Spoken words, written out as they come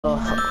Oh,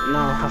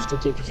 now I have to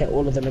duplicate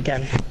all of them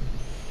again.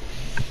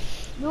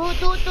 No,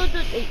 don't.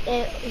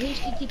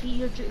 HTTP,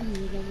 you're shooting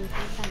me again.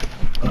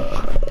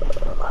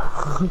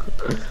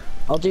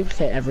 I'll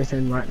duplicate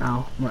everything right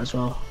now. Might as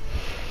well.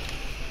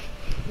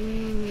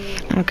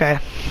 Okay.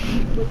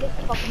 We'll get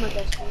the fuck my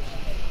discos.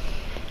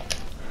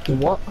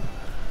 What?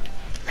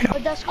 My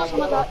discos,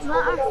 my dark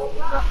matter.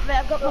 Right,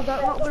 I've got my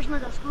dark matter. Where's my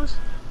discos?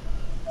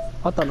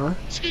 I don't know.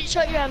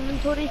 Screenshot your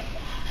inventory.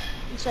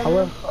 I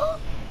will.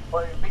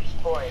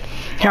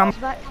 Here, I'm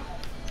Back.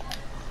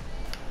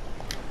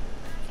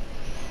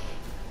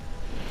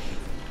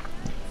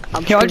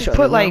 Here, I'll just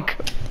put like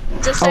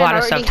Just a saying, lot I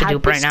of stuff already to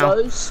had do right now.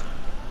 discos.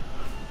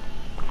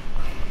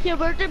 Here,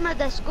 where did my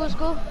discos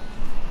go?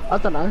 I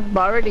don't know,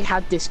 but I already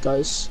had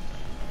discos.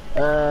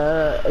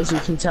 As you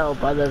can tell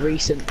by the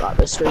recent, like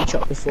the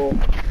screenshot before.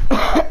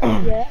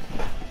 Yeah.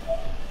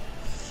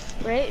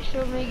 Right,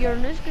 show me your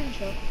new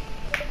screenshot.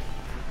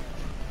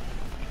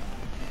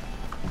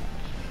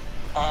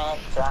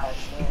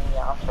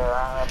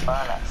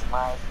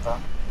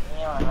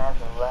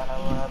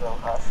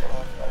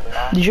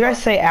 Did you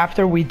guys say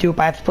after we dupe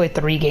I have to play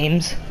 3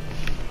 games?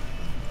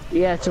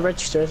 Yeah, to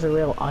register as a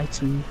real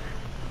item.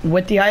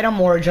 With the item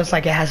or just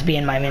like it has to be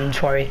in my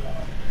inventory?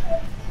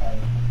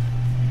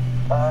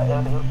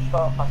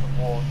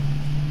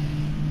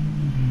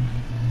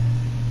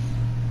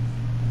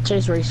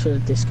 Chase race for the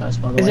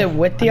discos, by the way. Is it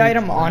with the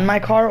item on my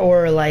car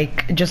or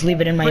like just leave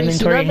it in my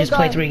inventory and just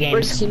play 3 games?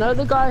 Reese, you know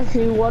the guy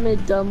who wanted,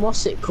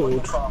 what's it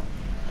called?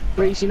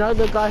 Reese, you know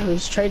the guy who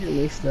was trading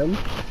with them?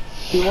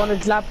 He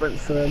wanted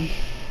Labyrinth for him.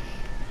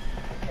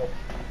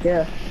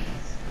 Yeah.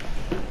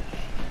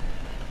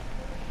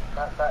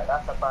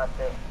 That's a bad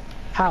deal.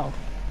 How?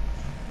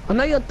 I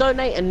know you're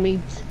donating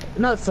me.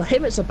 No, for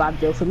him it's a bad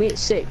deal. For me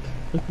it's sick.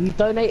 You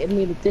donated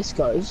me the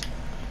discos.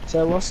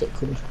 So what's it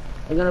called?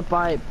 I'm gonna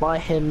buy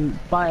off him.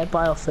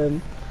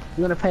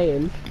 I'm gonna pay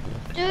him.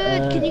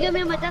 Dude, can you give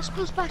me my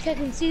discos back? I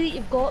can see that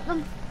you've got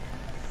them.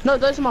 No,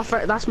 those are my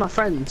friends. That's my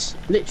friends.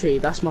 Literally,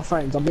 that's my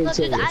friends. I'm being No,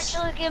 dude, serious.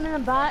 actually give me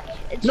them back.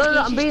 It's No, okay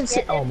I'm just being to get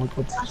serious. Oh them. my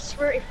god. I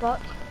swear to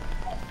fuck.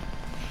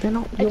 They're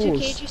not It's yours.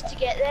 okay just to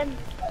get them.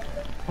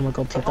 Oh my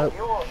god, they don't.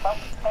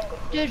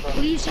 Dude,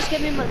 please just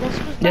give me my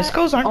discos back.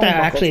 Discos aren't Oh that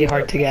my actually God.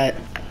 hard to get.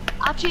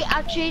 Actually,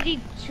 I traded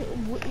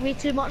way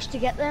too much to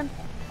get them.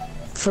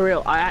 For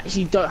real, I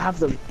actually don't have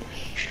them.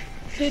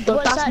 Dude, But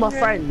what's that's that my in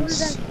your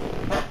friends.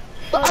 inventory then?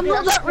 But I'm dude,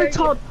 not that's that very-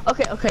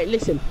 retarded. Okay,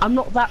 listen. I'm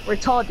not that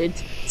retarded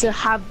to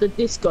have the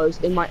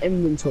discos in my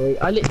inventory.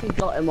 I literally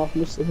got him off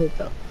Mr.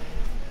 Hooker.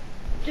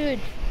 Dude.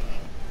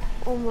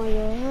 Oh my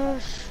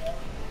gosh.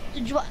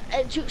 Did you,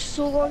 it took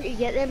so long to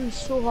get them and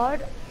so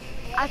hard.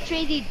 I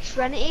traded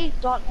Trinity,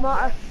 Dark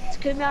Matter,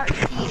 Takumi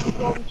RT,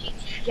 Bomb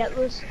GT to get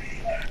those.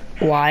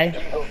 Why?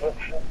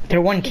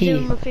 They're 1 They key. were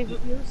my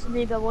favourite wheels and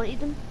maybe I wanted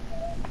them.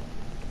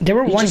 They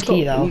were You 1 just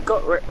key though. You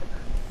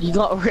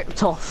got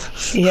ripped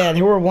off. Yeah,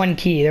 they were 1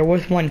 key. They're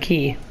worth 1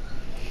 key.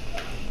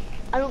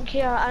 I don't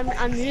care,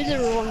 I knew they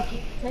were one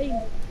key at the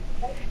time.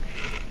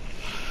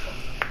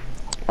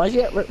 Why'd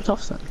you get ripped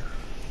off then?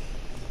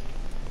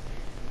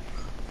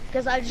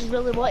 Because I just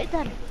really wanted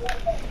them.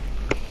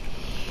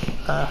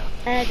 Uh,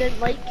 And I didn't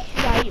like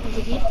the items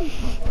they gave me.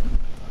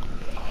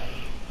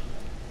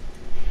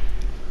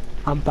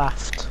 I'm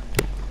baffed.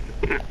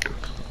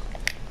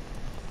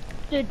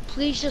 Dude,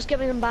 please just give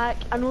me them back.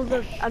 I know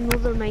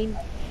they're mine.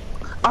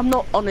 I'm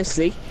not,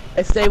 honestly,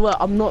 if they were,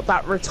 I'm not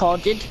that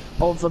retarded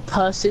of a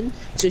person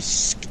to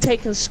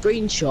take a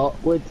screenshot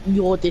with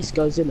your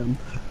discos in them.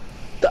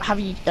 Have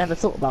you ever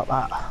thought about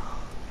that?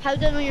 How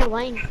do I know you're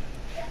lying?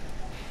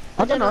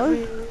 I don't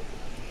know.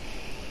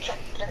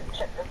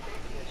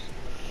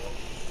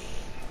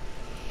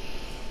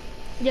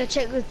 Yeah,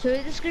 check the 2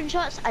 of the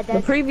screenshots. I The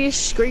did. previous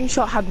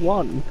screenshot had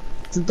 1.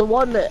 The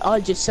one that I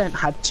just sent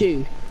had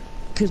 2.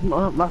 Because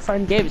my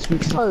friend gave it to me.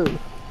 Oh,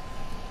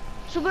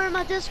 So where are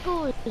my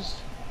discos?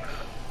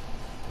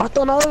 I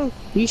don't know.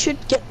 You should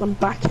get them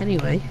back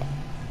anyway.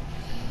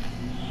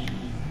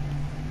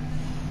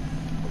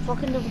 I'm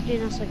fucking never doing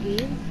this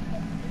again.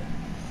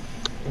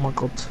 Oh my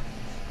god.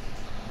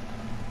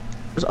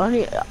 It's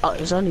only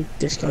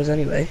discos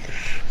anyway.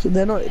 So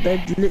they're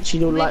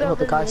literally all like what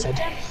the guy said.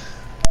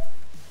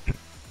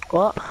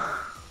 What?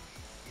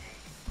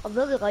 I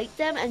really liked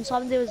them and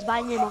somebody was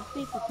buying them off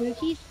me for 2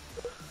 keys.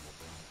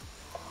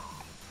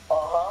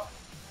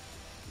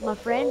 My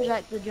friend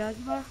Jack the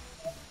Jaguar.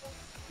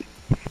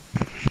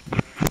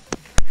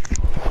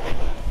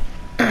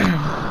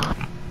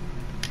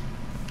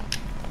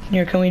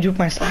 Here, can we dupe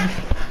my stuff?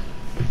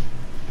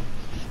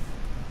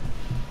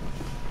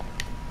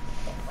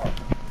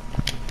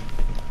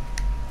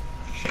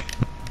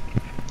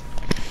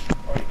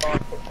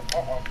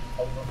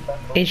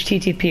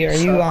 HTTP, are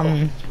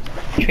you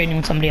trading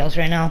with somebody else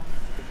right now?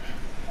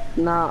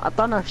 Nah, I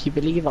don't know if you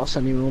believe us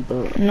anymore,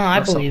 but No, I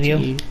that's up believe to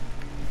you.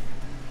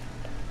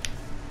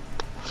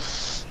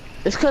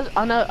 It's because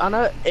I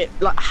know it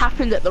like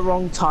happened at the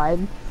wrong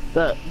time,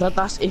 but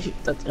that's if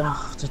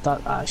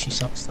that actually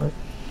sucks though.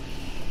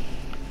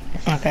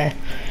 Okay.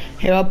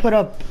 Here, I'll put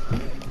up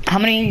How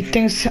many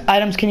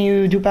items can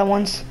you dupe at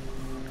once?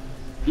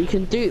 You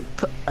can dupe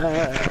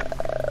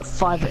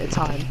 5 at a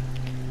time.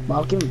 But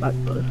I'll give them back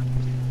though.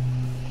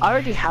 I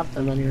already have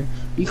them anyway.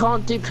 You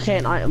can't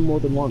duplicate an item more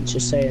than once,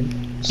 just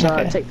saying. So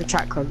Okay. take the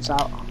track runs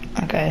out.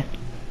 Okay.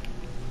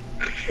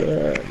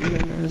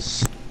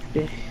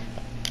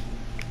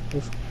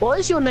 What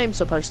is your name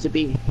supposed to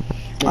be?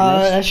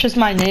 That's just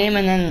my name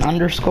and then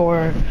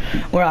underscore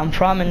where I'm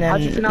from and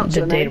How'd you then pronounce the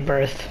your date name? of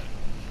birth.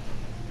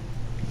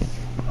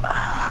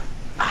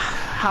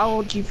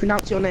 How do you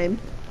pronounce your name?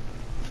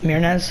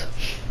 Mirnez?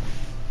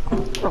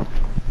 Oh,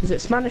 is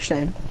it Spanish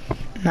name?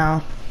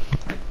 No.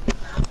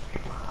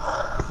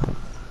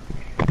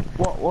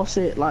 What's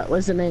it like?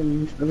 Where's the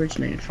name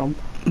originated from?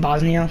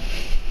 Bosnia?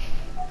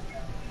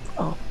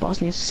 Oh,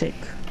 Bosnia's sick.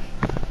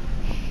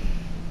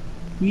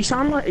 You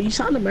sound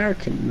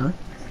American, no?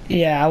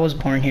 Yeah, I was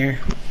born here.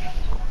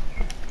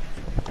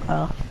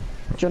 Do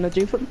you wanna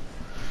dupe them?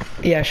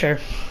 Yeah, sure.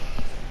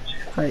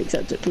 I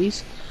accept it,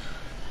 please.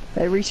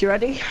 Hey, Reese, you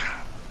ready?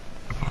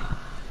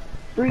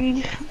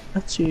 3,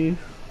 a 2,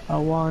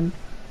 a 1,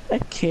 a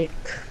kick.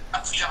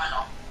 A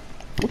vagina.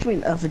 What do you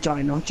mean a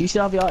vagina? Do you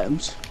still have the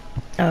items?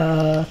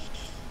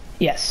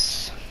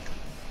 Yes.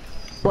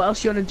 What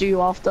else you wanna do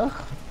after?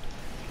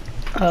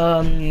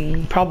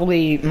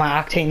 Probably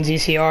my Octane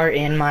ZCR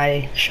and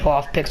my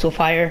show-off Pixel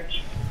Fire.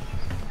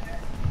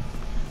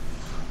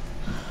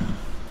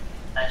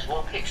 There's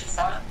one picture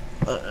fire.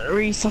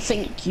 Reese, I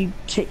think you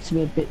kicked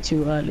me a bit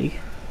too early.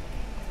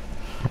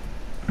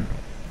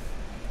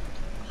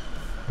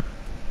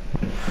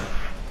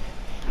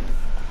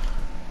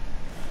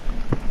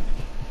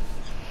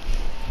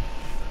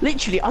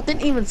 Literally, I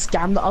didn't even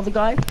scam the other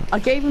guy. I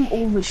gave him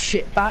all the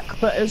shit back,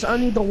 but it was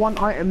only the one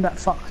item that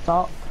fucked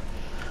up.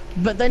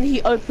 But then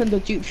he opened a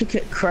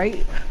duplicate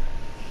crate,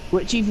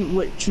 which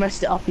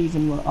messed it up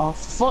even more. Oh,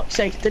 for fuck's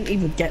sake, didn't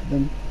even get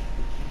them.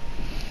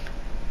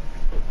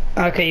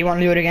 Okay, you want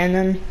to do it again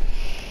then?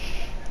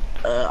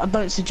 I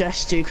don't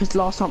suggest to, because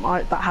last time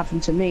that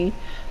happened to me,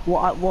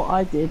 what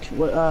I did,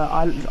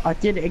 I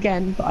did it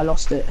again, but I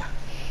lost it.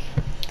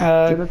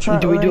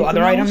 Do we do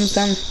other items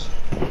then?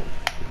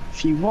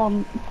 If you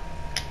want.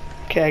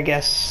 Okay, I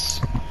guess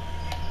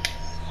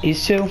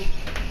these two.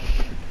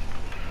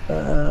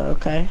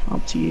 Okay,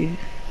 up to you.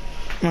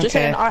 Okay. Just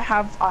saying, I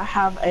have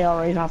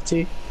ARAs, I have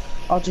 2.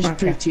 I'll just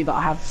prove to you that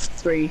I have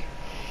 3.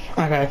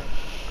 Okay.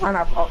 And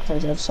I have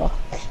Octos, so.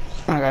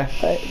 Okay.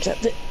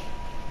 Accept it.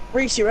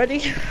 Reese, you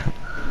ready?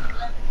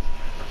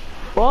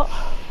 What?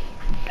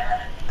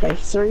 Okay,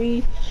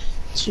 3,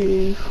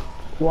 2,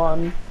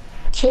 1,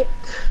 kick.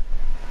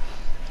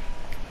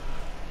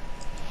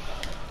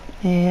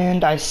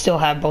 And I still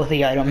have both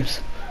the items.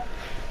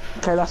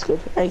 Okay, that's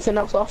good. Anything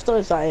else after?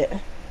 Is that it?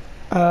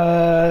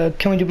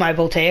 Can we do my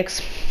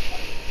voltaics?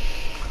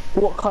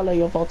 What colour are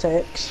your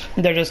voltaics?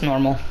 They're just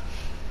normal.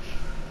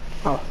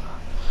 Oh.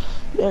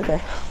 Yeah,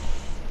 okay.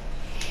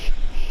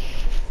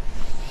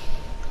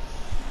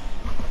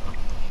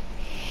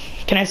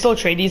 Can I still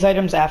trade these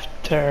items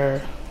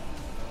after?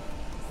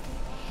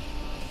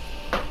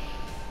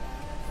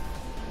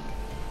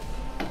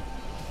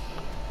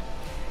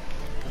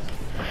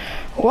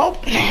 Well,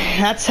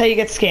 that's how you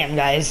get scammed,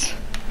 guys.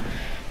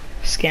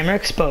 Scammer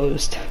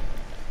exposed.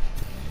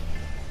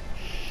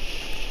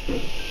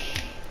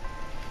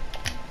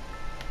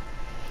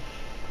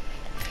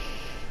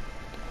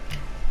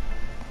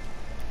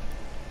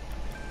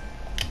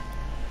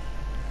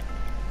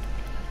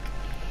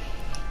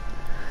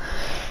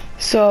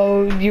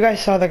 So, you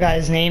guys saw the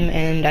guy's name,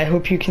 and I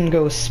hope you can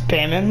go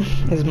spam him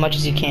as much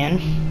as you can.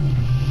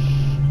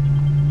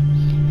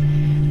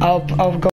 I'll go